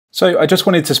So I just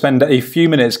wanted to spend a few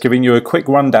minutes giving you a quick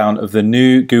rundown of the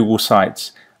new Google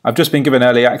Sites. I've just been given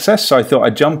early access, so I thought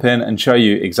I'd jump in and show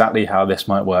you exactly how this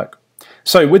might work.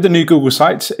 So with the new Google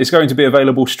Sites, it's going to be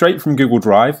available straight from Google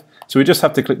Drive. So we just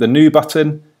have to click the New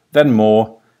button, then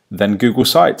More, then Google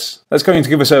Sites. That's going to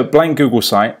give us a blank Google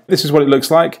site. This is what it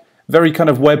looks like. Very kind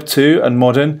of Web 2 and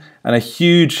modern, and a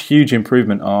huge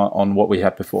improvement on what we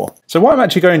had before. So what I'm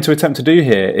actually going to attempt to do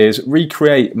here is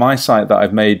recreate my site that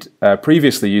I've made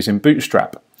previously using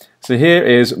Bootstrap. So here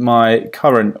is my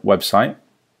current website,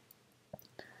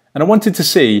 and I wanted to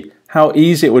see how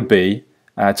easy it would be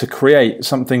to create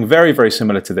something very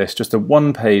similar to this, just a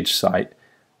one-page site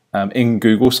in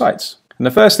Google Sites. And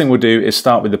the first thing we'll do is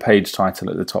start with the page title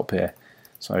at the top here.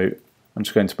 So I'm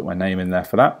just going to put my name in there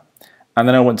for that. And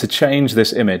then I want to change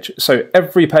this image. So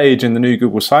every page in the new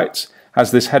Google Sites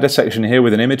has this header section here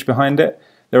with an image behind it.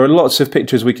 There are lots of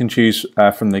pictures we can choose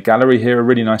from the gallery here, a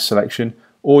really nice selection,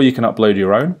 or you can upload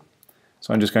your own.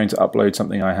 So I'm just going to upload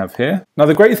something I have here. Now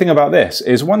the great thing about this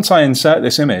is once I insert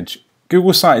this image,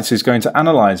 Google Sites is going to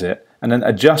analyze it and then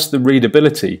adjust the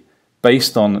readability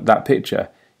based on that picture.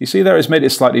 You see there it's made it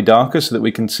slightly darker so that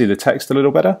we can see the text a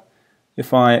little better.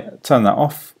 If I turn that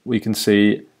off, we can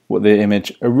see what the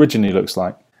image originally looks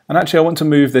like. And actually I want to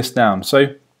move this down.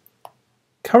 So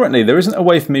currently there isn't a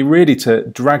way for me really to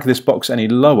drag this box any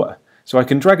lower. So I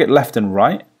can drag it left and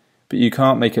right, but you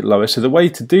can't make it lower. So the way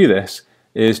to do this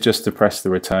is just to press the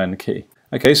return key.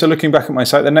 Okay, so looking back at my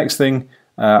site, the next thing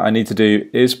I need to do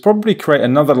is probably create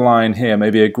another line here,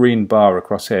 maybe a green bar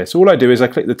across here. So all I do is I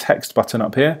click the text button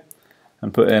up here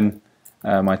and put in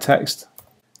my text.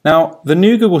 Now, the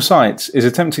new Google Sites is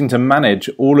attempting to manage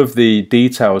all of the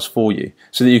details for you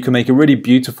so that you can make a really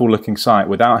beautiful looking site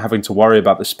without having to worry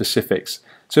about the specifics.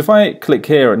 So if I click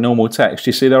here at normal text,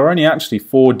 you see there are only actually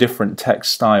 4 different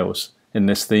text styles in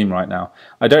this theme right now.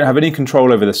 I don't have any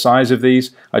control over the size of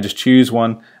these. I just choose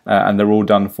one and they're all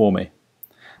done for me.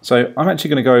 So I'm actually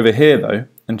going to go over here though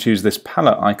and choose this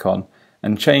palette icon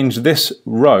and change this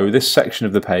row, this section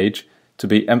of the page, to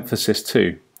be emphasis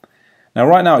 2. Now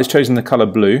right now it's chosen the colour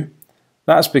blue.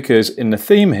 That's because in the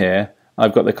theme here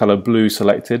I've got the colour blue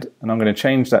selected, and I'm going to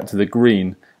change that to the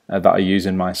green that I use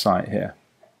in my site here.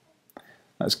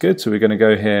 That's good, so we're going to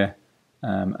go here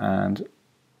and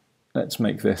let's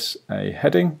make this a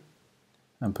heading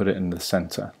and put it in the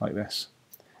centre like this.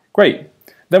 Great.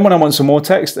 Then when I want some more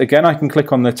text, again I can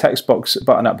click on the text box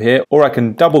button up here, or I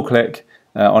can double click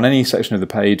on any section of the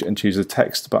page and choose the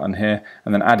text button here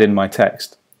and then add in my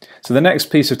text. So the next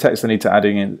piece of text I need to add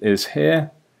in is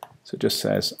here. So it just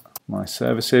says my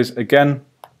services. Again,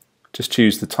 just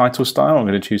choose the title style. I'm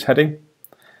going to choose heading.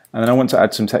 And then I want to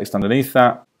add some text underneath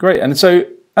that. Great. And so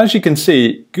as you can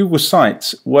see, Google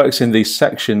Sites works in these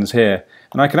sections here.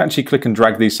 And I can actually click and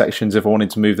drag these sections if I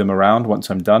wanted to move them around once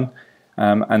I'm done.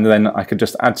 And then I could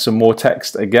just add some more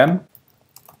text again.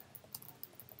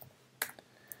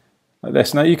 Like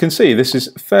this. Now you can see this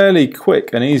is fairly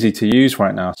quick and easy to use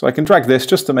right now. So I can drag this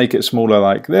just to make it smaller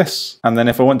like this. And then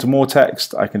if I want more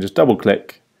text, I can just double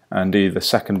click and do the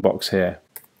second box here.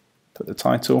 Put the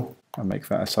title and make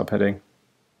that a subheading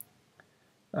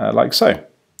like so.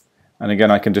 And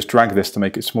again, I can just drag this to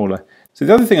make it smaller. So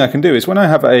the other thing I can do is when I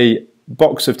have a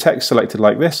box of text selected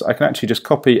like this, I can actually just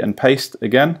copy and paste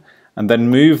again and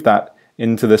then move that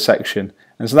into the section.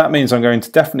 And so that means I'm going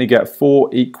to definitely get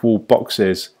 4 equal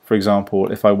boxes, for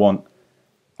example, if I want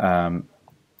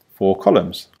 4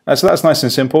 columns. So that's nice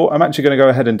and simple. I'm actually going to go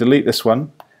ahead and delete this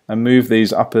one and move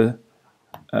these up a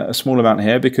small amount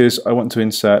here because I want to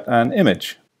insert an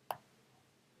image.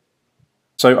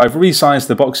 So I've resized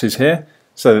the boxes here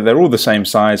so that they're all the same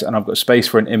size, and I've got space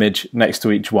for an image next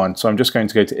to each one. So I'm just going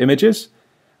to go to Images.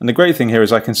 And the great thing here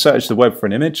is I can search the web for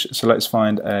an image. So let's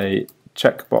find a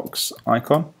checkbox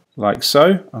icon. Like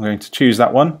so. I'm going to choose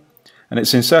that one and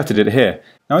it's inserted it here.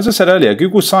 Now as I said earlier,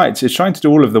 Google Sites is trying to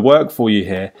do all of the work for you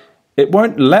here. It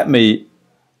won't let me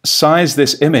size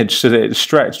this image so that it's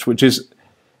stretched, which is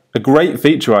a great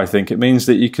feature I think. It means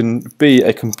that you can be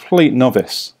a complete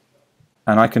novice,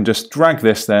 and I can just drag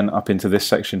this then up into this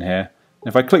section here.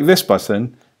 If I click this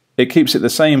button, it keeps it the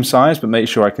same size but makes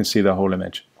sure I can see the whole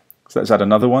image. So let's add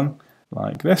another one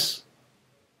like this.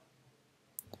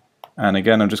 And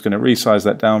again, I'm just going to resize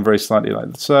that down very slightly like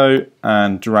so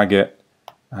and drag it,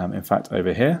 in fact,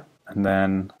 over here. And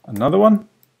then another one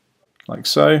like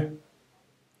so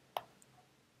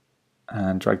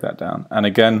and drag that down. And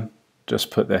again, just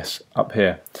put this up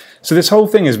here. So this whole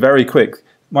thing is very quick.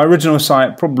 My original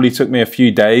site probably took me a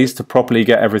few days to properly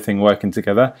get everything working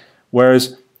together.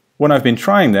 Whereas when I've been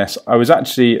trying this, I was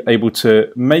actually able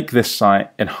to make this site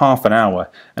in half an hour.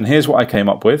 And here's what I came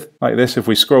up with. Like this, if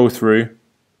we scroll through,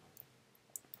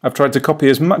 I've tried to copy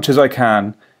as much as I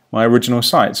can my original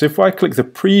site. So if I click the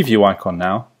preview icon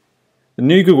now, the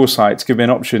new Google Sites give me an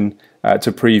option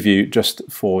to preview just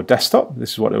for desktop.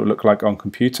 This is what it would look like on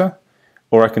computer.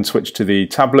 Or I can switch to the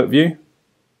tablet view.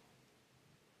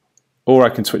 Or I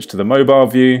can switch to the mobile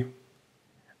view.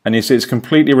 And you see it's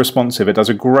completely responsive. It does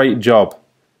a great job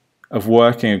of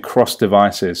working across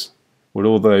devices with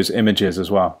all those images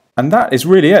as well. And that is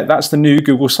really it. That's the new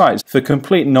Google Sites. For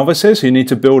complete novices who need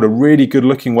to build a really good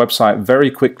looking website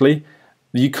very quickly,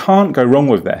 you can't go wrong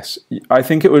with this. I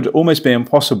think it would almost be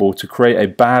impossible to create a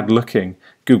bad looking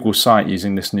Google site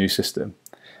using this new system.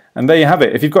 And there you have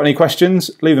it. If you've got any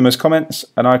questions, leave them as comments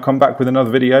and I'll come back with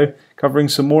another video covering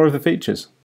some more of the features.